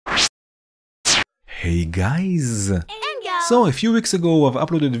Hey guys! So a few weeks ago I've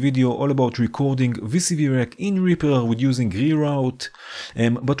uploaded a video all about recording VCV Rack in Reaper with using ReaRoute.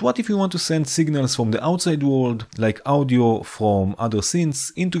 But what if you want to send signals from the outside world, like audio from other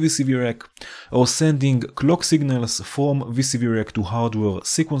synths into VCV Rack, or sending clock signals from VCV Rack to hardware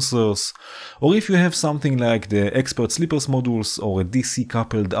sequencers, or if you have something like the expert slippers modules or a DC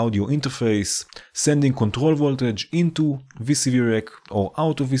coupled audio interface, sending control voltage into VCV Rack or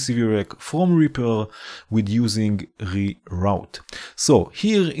out of VCV Rack from Reaper with using ReaRoute. So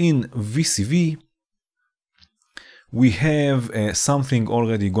here in VCV we have something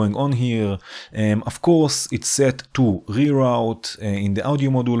already going on here. Of course it's set to ReaRoute in the audio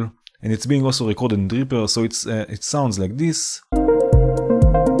module, and it's being also recorded in Reaper, so it sounds like this,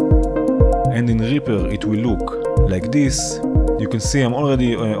 and in Reaper it will look like this. You can see I'm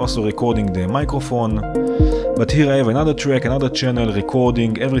already also recording the microphone, but here I have another track, another channel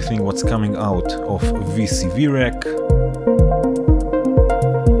recording everything what's coming out of VCV Rack.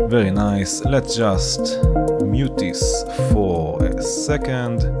 Very nice. Let's just mute this for a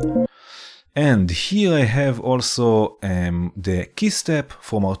second. And here I have also the KeyStep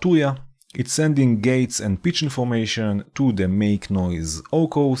from Arturia. It's sending gates and pitch information to the make noise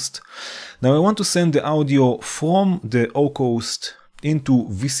outpost. Now I want to send the audio from the outpost into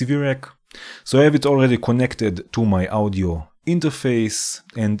VCV Rack. So I have it already connected to my audio interface,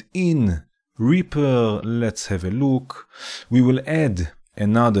 and in Reaper, let's have a look. We will add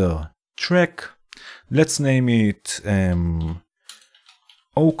another track. Let's name it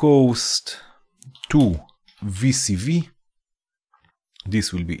outpost to VCV.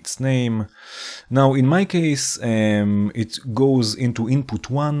 This will be its name. Now in my case it goes into input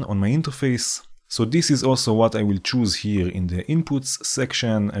 1 on my interface, so this is also what I will choose here in the inputs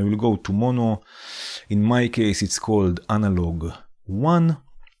section. I will go to mono. In my case it's called analog 1.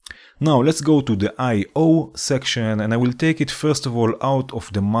 Now let's go to the I/O section, and I will take it first of all out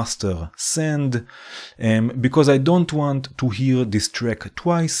of the master send, because I don't want to hear this track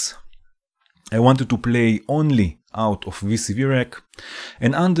twice. I wanted to play only out of VCV Rack,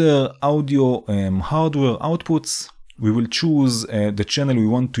 and under audio hardware outputs we will choose the channel we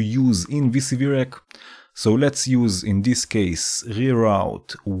want to use in VCV Rack. So let's use in this case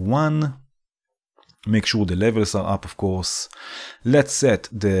ReaRoute 1. Make sure the levels are up, of course. Let's set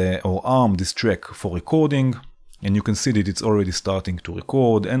or arm this track for recording, and you can see that it's already starting to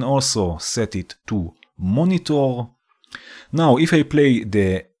record, and also set it to monitor. Now if I play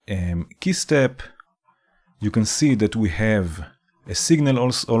the KeyStep, you can see that we have a signal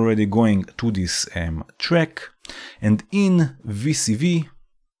also already going to this track, and in VCV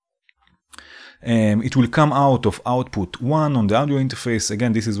it will come out of output 1 on the audio interface.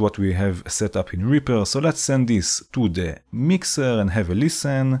 Again, this is what we have set up in Reaper. So let's send this to the mixer and have a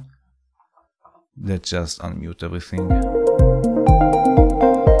listen. Let's just unmute everything.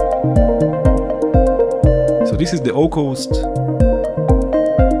 So this is the outpost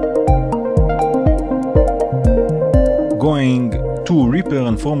going to Reaper,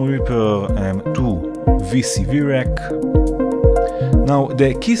 and from Reaper to VCV Rack. Now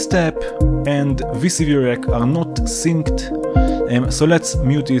the KeyStep and VCV Rack are not synced, so let's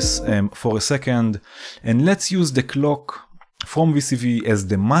mute this for a second, and let's use the clock from VCV as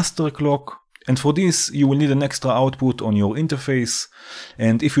the master clock. And for this you will need an extra output on your interface,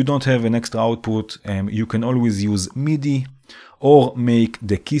 and if you don't have an extra output you can always use Midi, or make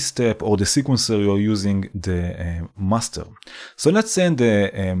the KeyStep or the sequencer you're using the master. So let's send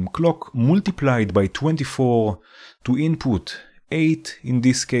the clock multiplied by 24 to input 8 in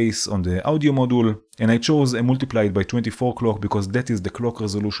this case on the audio module, and I chose a multiplied by 24 clock because that is the clock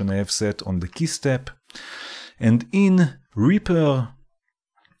resolution I have set on the KeyStep. And in Reaper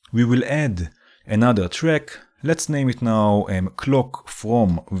we will add another track. Let's name it now clock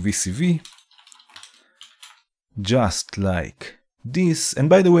from VCV, just like this. And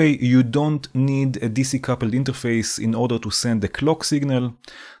by the way, you don't need a DC coupled interface in order to send the clock signal.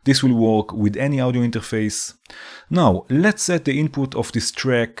 This will work with any audio interface. Now let's set the input of this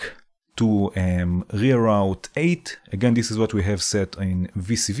track to ReaRoute 8. Again, this is what we have set in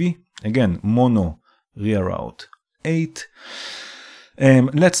VCV. Again, mono ReaRoute 8.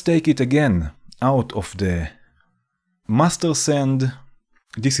 Let's take it again out of the master send.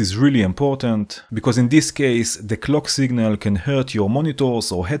 This is really important because in this case the clock signal can hurt your monitors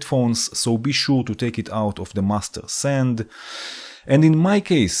or headphones, so be sure to take it out of the master send. And in my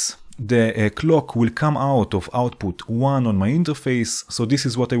case the clock will come out of output 1 on my interface, so this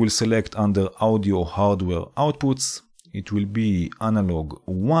is what I will select under audio hardware outputs. It will be analog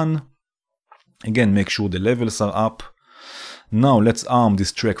 1. Again, make sure the levels are up. Now let's arm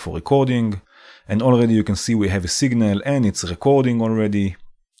this track for recording. And already you can see we have a signal and it's recording already.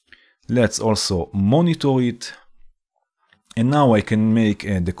 Let's also monitor it. And now I can make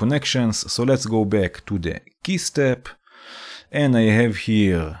the connections. So let's go back to the KeyStep. And I have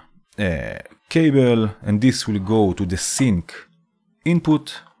here a cable, and this will go to the sync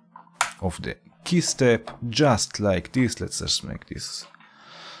input of the KeyStep, just like this. Let's just make this,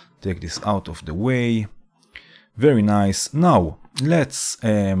 take this out of the way. Very nice. Now let's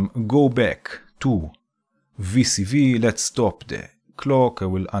go back to VCV. Let's stop the clock. I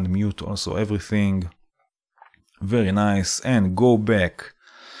will unmute also everything. Very nice. And go back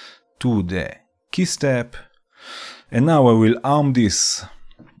to the KeyStep. And now I will arm this,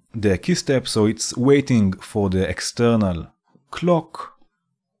 the KeyStep, so it's waiting for the external clock.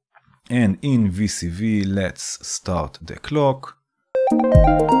 And in VCV, let's start the clock.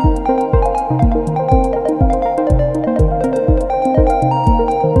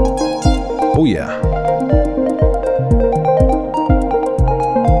 Oh yeah.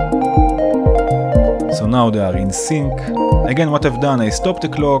 So now they are in sync. Again, what I've done, I stopped the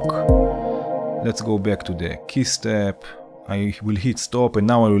clock. Let's go back to the KeyStep. I will hit stop and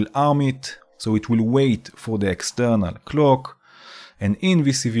now I will arm it. So it will wait for the external clock. And in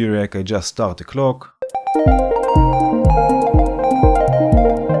VCV Rack, I just start the clock.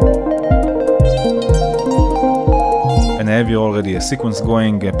 And I have here already a sequence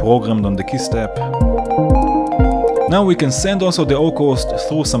going programmed on the KeyStep. Now we can send also the O-coast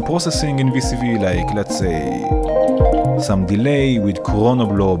through some processing in VCV, like let's say some delay with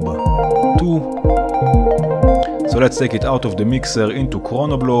ChronoBlob 2. So let's take it out of the mixer into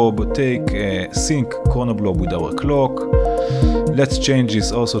ChronoBlob, take sync ChronoBlob with our clock. Let's change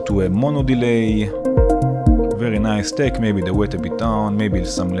this also to a mono delay. Very nice. Take maybe the weight a bit down, maybe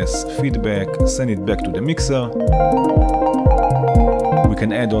some less feedback, send it back to the mixer. We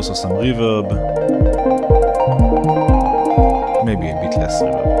can add also some reverb, maybe a bit less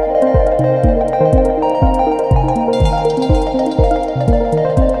reverb.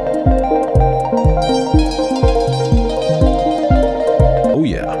 Oh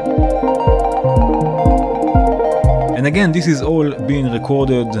yeah. And again, this is all being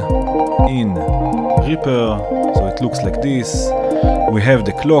recorded in Reaper, so it looks like this. We have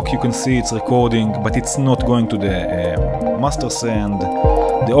the clock, you can see it's recording, but it's not going to the master send.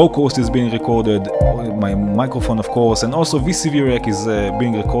 The O-coast is being recorded, my microphone of course, and also VCV Rack is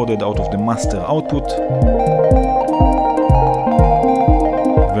being recorded out of the master output.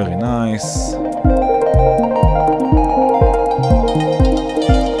 Very nice.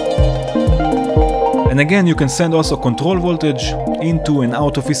 And again, you can send also control voltage into and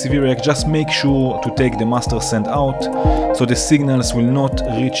out of VCV Rack. Just make sure to take the master send out, so the signals will not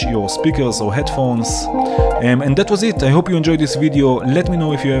reach your speakers or headphones. And that was it. I hope you enjoyed this video. Let me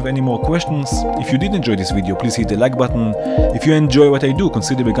know if you have any more questions. If you did enjoy this video, please hit the like button. If you enjoy what I do,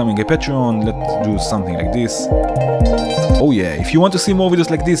 consider becoming a Patreon. Let's do something like this. Oh yeah, if you want to see more videos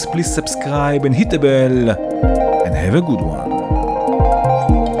like this, please subscribe and hit the bell. And have a good one.